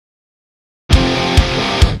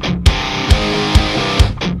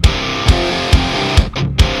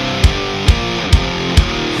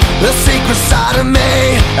part of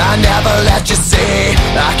me I never let you see.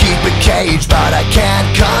 I keep it caged but I can't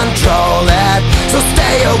control it. So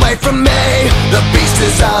stay away from me, the beast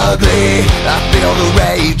is ugly. I feel the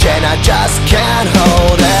rage and I just can't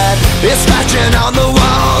hold it. It's scratching on the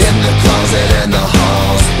walls, in the closet, in the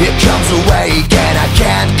halls. It comes awake and I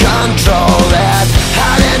can't control it.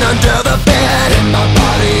 Hiding under the bed, in my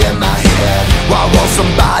body, in my head. Why won't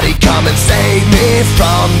somebody come and save me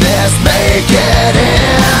from this? Make it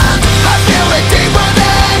end. I feel it deep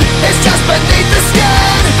within, it's just beneath the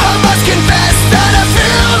skin. I must confess that I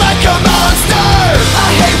feel like a monster. I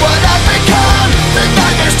hate what I've become, the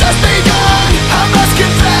nightmare's just begun. I must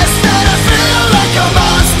confess that I feel like a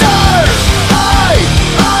monster.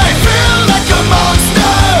 I feel like a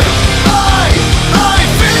monster. I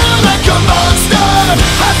feel like a monster.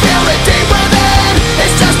 I feel it deep within,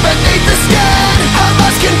 it's just beneath the skin. I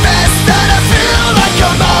must confess that I feel like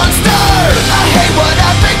a monster. I hate what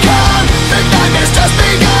I've become, the nightmare's just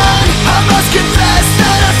begun. I must confess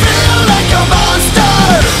that I feel like a monster.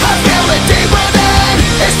 I feel it deep within,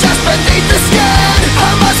 it's just beneath the skin. I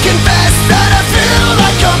must confess that I feel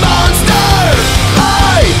like a monster.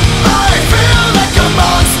 I feel like a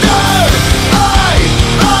monster.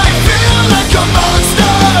 I feel like a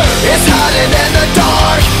monster. It's hiding in the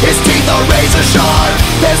dark, its teeth are razor sharp.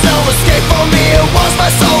 There's no escape for me, it wants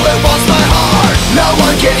my soul, it wants my heart. No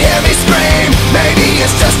one can hear me scream, maybe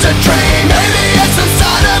it's just a dream. Maybe it's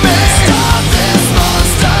inside of me. Stop this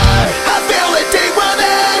monster. I feel it deep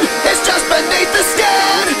within, it's just beneath the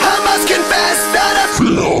skin. I must confess that I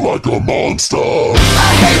feel like a monster.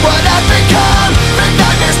 I hate what I've become, the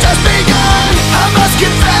nightmare's just begun. I must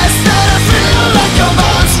confess that I feel like a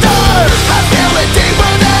monster. I feel it deep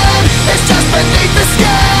within, it's just beneath the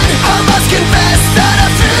skin.